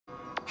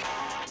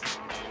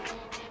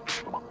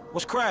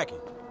What's cracking?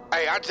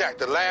 Hey, I jacked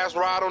the last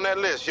ride on that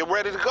list. You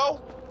ready to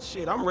go?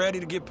 Shit, I'm ready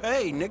to get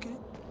paid, nigga.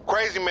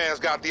 Crazy Man's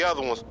got the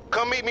other ones.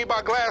 Come meet me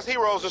by Glass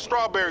Heroes and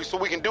Strawberry so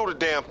we can do the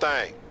damn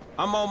thing.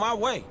 I'm on my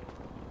way.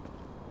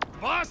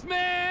 Boss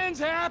man's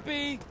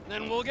happy,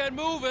 then we'll get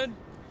moving.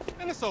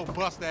 And this old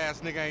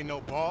bust-ass nigga ain't no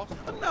boss.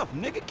 Enough,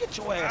 nigga. Get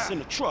your ass in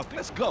the truck.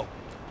 Let's go.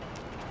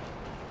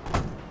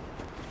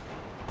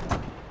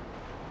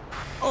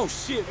 Oh,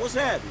 shit. What's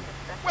happening?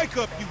 Wake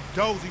up, you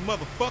dozy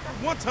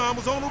motherfucker. One time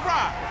was on a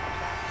ride.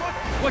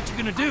 What you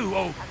gonna do,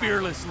 oh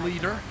fearless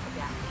leader?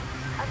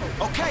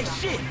 Okay,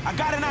 shit. I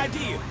got an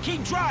idea.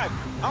 Keep driving.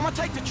 I'm gonna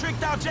take the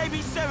tricked-out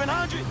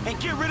JB700 and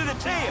get rid of the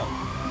tail.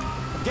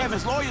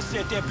 Devin's lawyer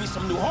said there'd be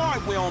some new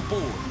hardware on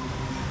board.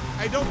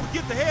 Hey, don't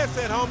forget the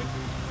headset, homie.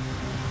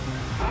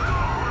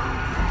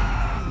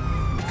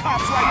 The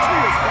cops right to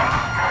us,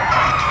 bro.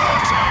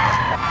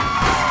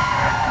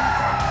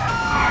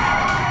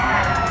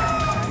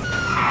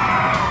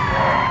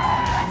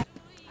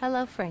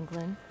 Hello,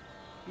 Franklin.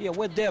 Yeah,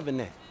 where Devin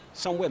at?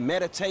 Somewhere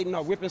meditating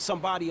or ripping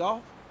somebody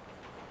off?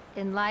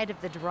 In light of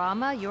the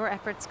drama your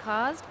efforts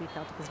caused, we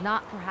felt it was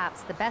not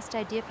perhaps the best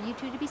idea for you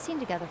two to be seen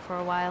together for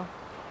a while.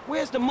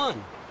 Where's the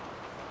money?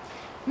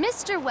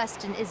 Mr.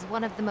 Weston is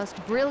one of the most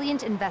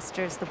brilliant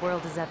investors the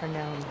world has ever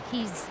known.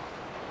 He's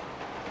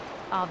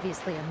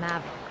obviously a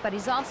maverick, but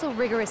he's also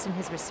rigorous in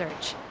his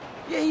research.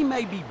 Yeah, he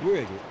may be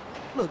brilliant.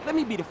 Look, let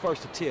me be the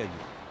first to tell you.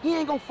 He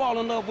ain't gonna fall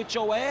in love with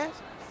your ass.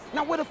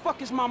 Now where the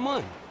fuck is my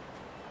money?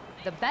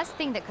 The best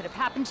thing that could have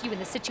happened to you in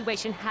this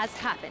situation has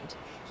happened.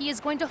 He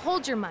is going to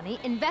hold your money,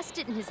 invest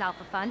it in his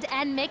Alpha Fund,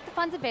 and make the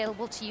funds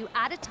available to you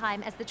at a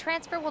time as the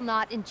transfer will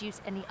not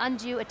induce any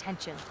undue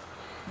attention.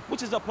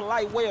 Which is a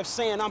polite way of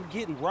saying I'm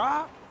getting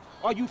robbed?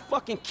 Are you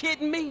fucking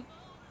kidding me?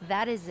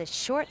 That is a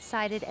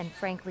short-sighted and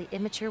frankly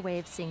immature way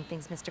of seeing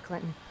things, Mr.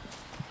 Clinton.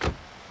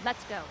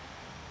 Let's go.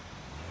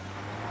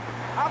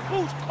 I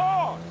boost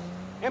cars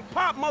and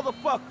pop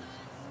motherfuckers.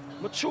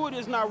 Maturity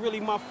is not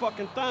really my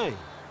fucking thing.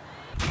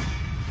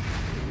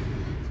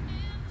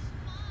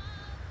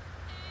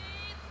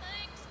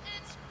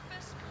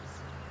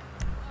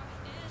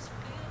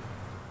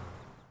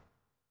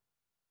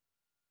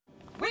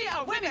 We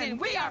are women,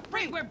 we are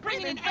free, we're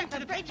bringing an end to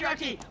the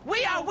patriarchy.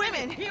 We are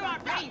women, hear our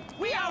pain.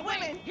 We are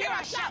women, hear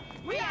our shout.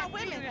 We are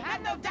women,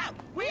 have no doubt.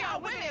 We are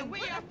women, we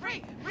are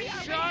free. We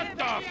are Shut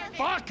the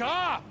fuck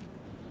up!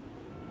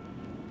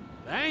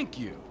 Thank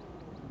you.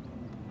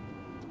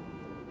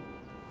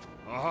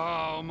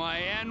 Oh, my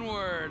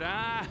N-word,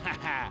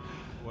 huh?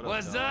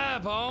 What's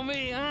up,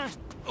 homie, huh?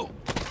 Oh.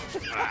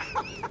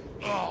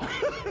 Oh,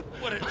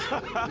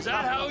 is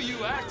that how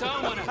you act,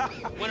 huh?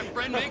 When a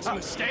friend makes a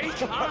mistake,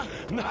 huh?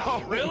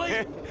 No, really?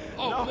 Man.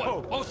 Oh, no.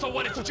 what? Oh, so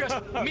what? It's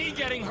just me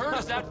getting hurt?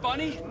 Is that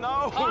funny?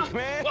 No, huh?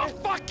 man. Well,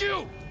 fuck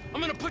you!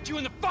 I'm gonna put you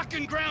in the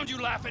fucking ground.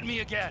 You laugh at me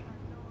again.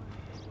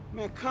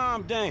 Man,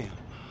 calm down.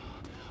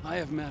 I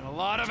have met a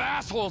lot of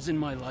assholes in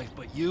my life,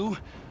 but you,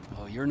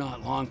 oh, you're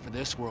not long for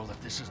this world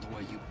if this is the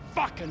way you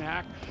fucking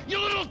act. You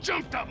little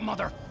jumped-up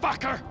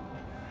motherfucker!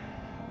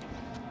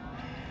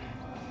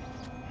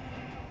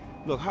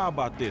 Look, how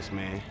about this,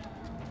 man?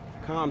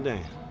 Calm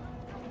down.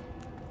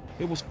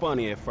 It was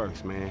funny at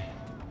first, man.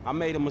 I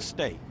made a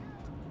mistake.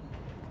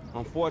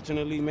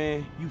 Unfortunately,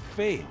 man, you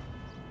failed.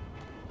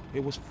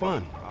 It was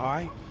funny, all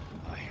right?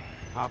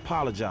 I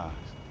apologize.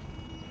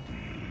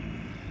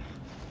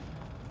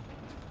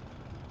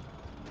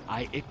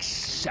 I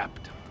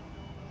accept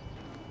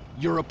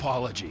your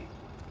apology.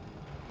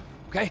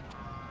 Okay?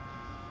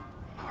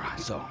 All right,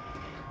 so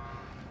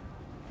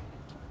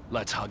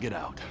let's hug it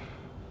out.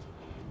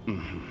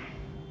 Mm-hmm.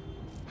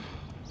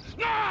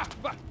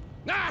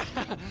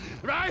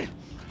 Right?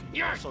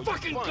 You're So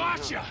fucking funny,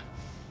 gotcha!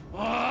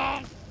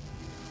 Huh? Oh,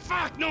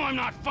 fuck! No, I'm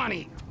not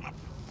funny.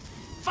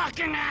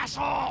 Fucking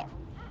asshole!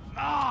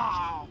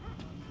 Oh,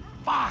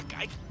 fuck!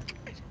 I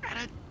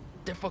had a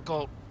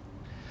difficult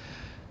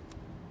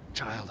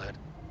childhood.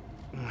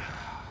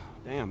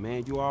 Damn,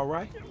 man, you all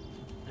right?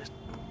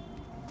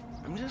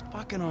 I'm just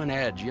fucking on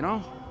edge, you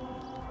know?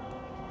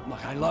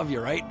 Look, I love you,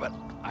 right? But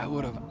I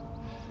would've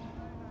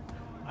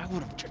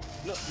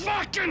just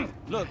fucking...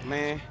 Look,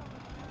 man,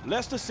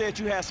 Lester said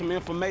you had some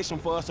information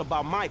for us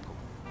about Michael.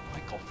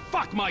 Michael,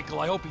 fuck Michael,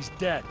 I hope he's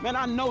dead. Man,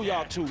 I know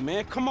y'all two,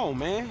 man. Come on,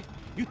 man.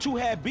 You two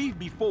had beef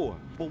before,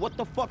 but what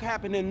the fuck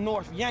happened in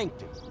North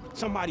Yankton?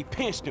 Somebody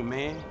pinched him,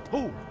 man.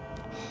 Who?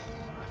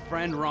 My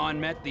friend Ron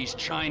met these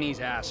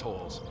Chinese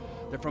assholes.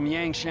 They're from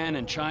Yangshan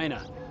in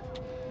China.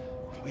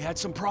 We had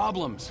some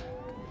problems.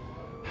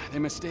 They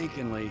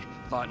mistakenly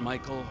thought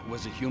Michael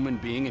was a human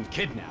being and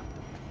kidnapped him.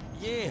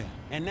 Yeah,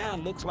 and now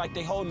it looks like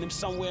they holding him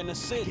somewhere in the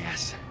city.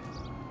 Yes.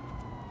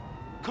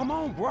 Come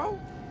on, bro.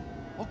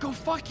 Well, go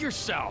fuck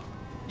yourself.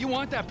 You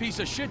want that piece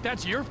of shit,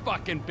 that's your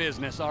fucking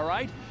business, all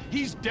right?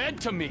 He's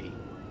dead to me,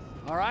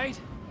 all right?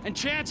 And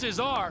chances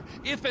are,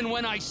 if and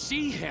when I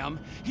see him,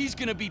 he's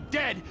gonna be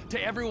dead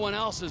to everyone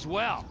else as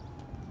well.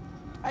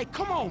 Hey,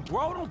 come on,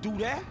 bro. Don't do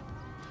that.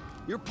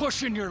 You're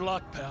pushing your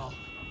luck, pal.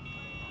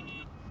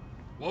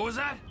 What was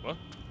that? What?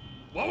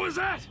 What was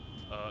that?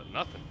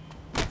 Nothing.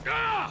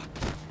 Ah!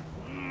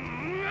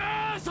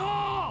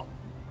 Asshole!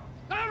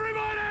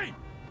 Everybody!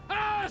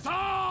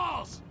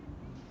 Assholes!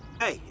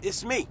 Hey,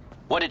 it's me.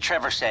 What did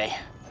Trevor say?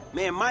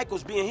 Man,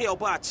 Michael's being held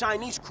by a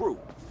Chinese crew.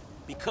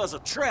 Because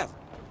of Trevor.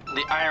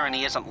 The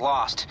irony isn't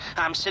lost.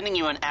 I'm sending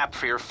you an app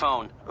for your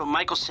phone.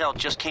 Michael's cell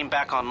just came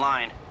back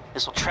online.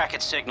 This will track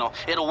its signal.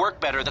 It'll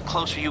work better the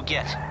closer you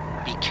get.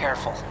 Be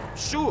careful.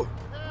 Sure.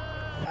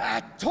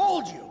 I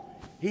told you,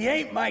 he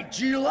ain't my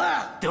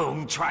Gila.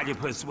 Don't try to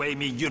persuade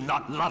me you're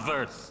not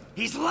lovers.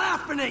 He's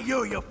laughing at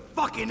you, you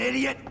fucking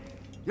idiot.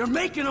 You're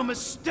making a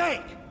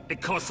mistake.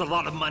 It costs a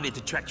lot of money to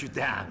track you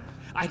down.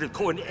 I had to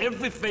call in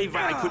every favor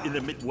I could in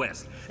the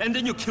Midwest. And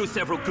then you kill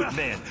several good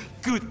men.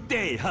 Good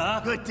day,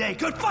 huh? Good day.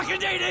 Good fucking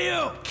day to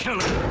you. Kill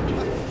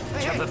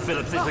him. Trevor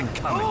Phillips isn't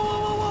coming.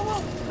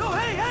 Whoa. No,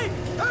 hey.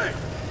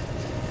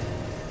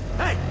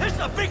 Hey, this is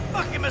a big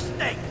fucking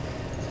mistake.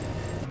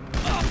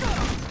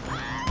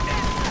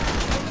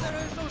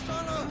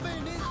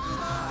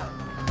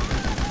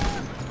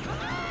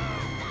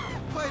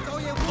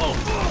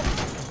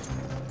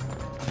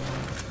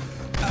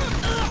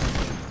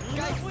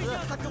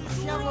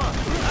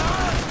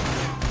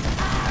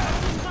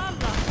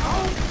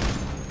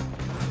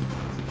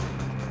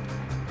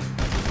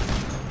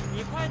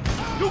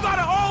 You got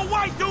an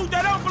all-white dude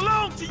that don't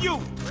belong to you!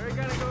 Where are you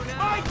gonna go now?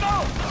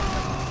 Michael!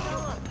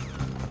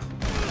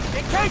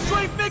 In case you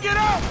ain't figured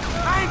out,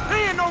 I ain't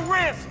paying no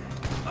rent!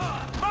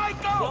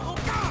 Michael!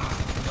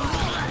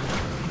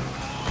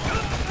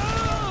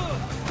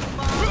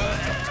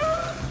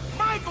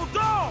 Michael,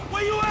 dog,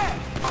 where you at?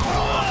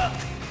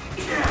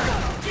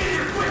 Get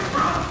here quick,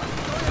 bro!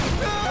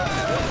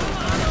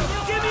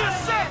 Give me a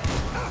sec!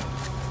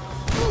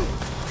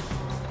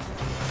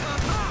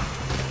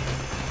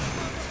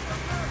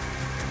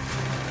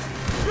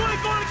 You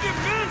ain't gonna get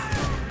missed!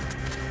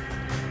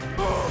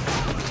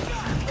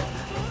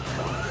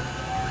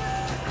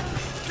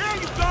 There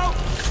you go!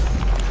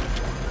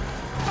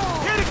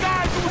 Here the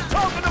guys you was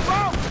talking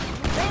about!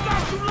 They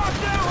got you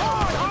locked down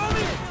hard,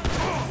 homie!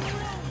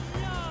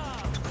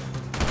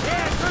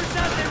 Yeah, it turns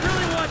out they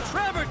really want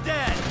Trevor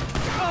dead.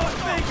 Go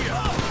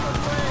figure.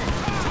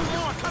 Two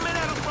more coming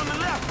at us from the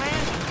left,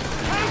 man!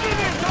 Hang in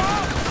there,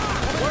 dog!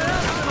 What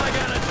else am I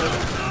gonna do?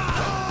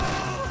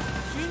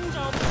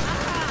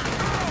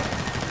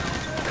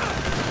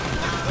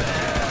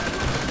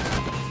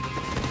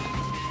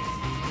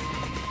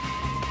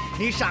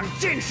 你想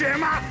见血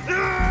吗？Get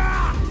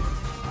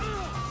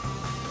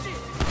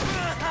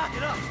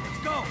up, let's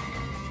go.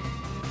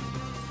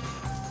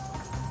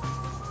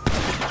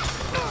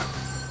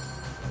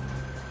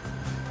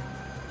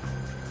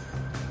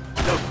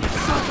 You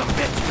sons of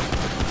bitches!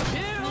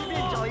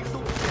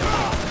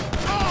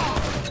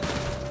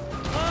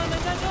 人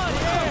在这里！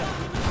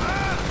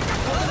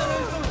我们的人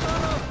受伤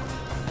了。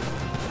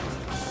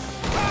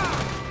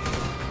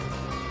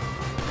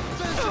这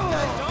是该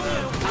找掩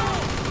护。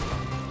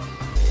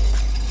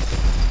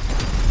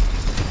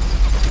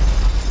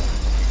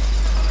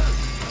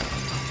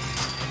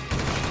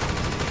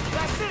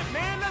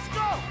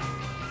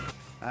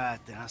 All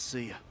right, then. I'll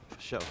see you.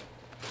 Sure.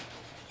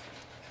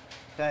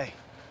 Hey,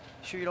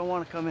 sure you don't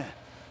want to come in?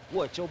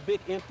 What, your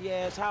big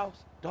empty-ass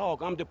house?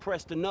 Dog, I'm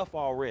depressed enough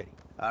already.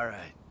 All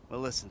right.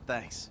 Well, listen,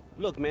 thanks.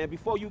 Look, man,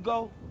 before you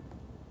go,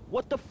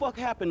 what the fuck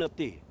happened up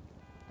there?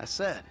 I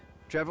said,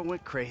 Trevor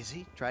went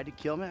crazy, tried to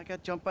kill me. I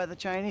got jumped by the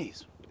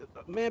Chinese.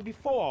 Man,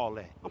 before all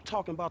that, I'm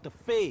talking about the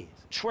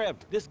feds. Trevor,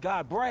 this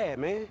guy Brad,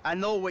 man. I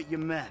know what you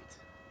meant.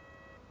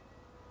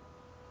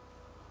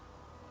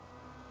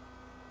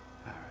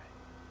 All right.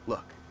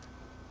 Look,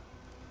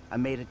 I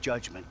made a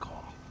judgment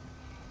call.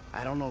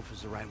 I don't know if it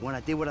was the right one.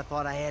 I did what I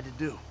thought I had to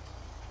do.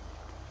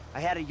 I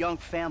had a young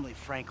family,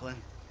 Franklin.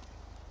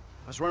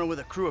 I was running with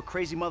a crew of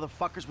crazy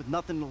motherfuckers with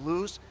nothing to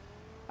lose.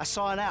 I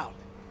saw an out.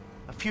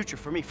 A future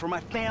for me, for my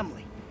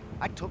family.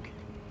 I took it.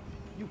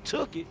 You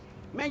took it?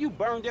 Man, you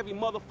burned every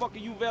motherfucker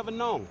you've ever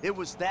known. It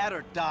was that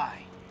or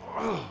die.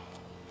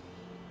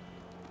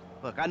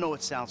 Look, I know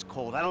it sounds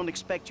cold. I don't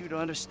expect you to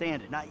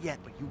understand it. Not yet,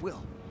 but you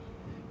will.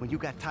 When you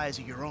got ties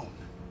of your own.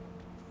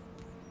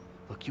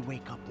 Look, you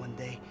wake up one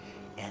day,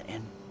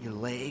 and your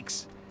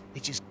legs, they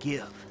just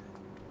give.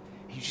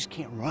 You just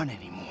can't run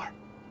anymore.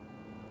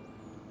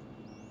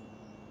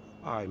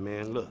 All right,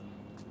 man, look.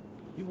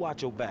 You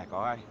watch your back,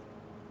 all right?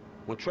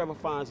 When Trevor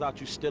finds out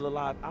you're still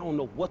alive, I don't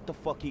know what the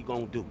fuck he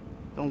gonna do.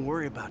 Don't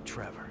worry about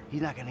Trevor.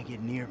 He's not gonna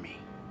get near me.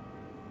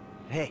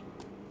 Hey,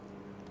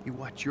 you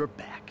watch your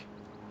back.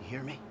 You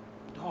hear me?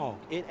 Dog,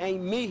 it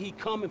ain't me he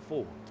coming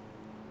for.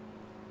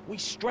 We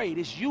straight.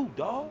 It's you,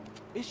 dog.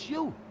 It's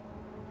you.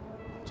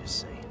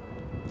 Just saying.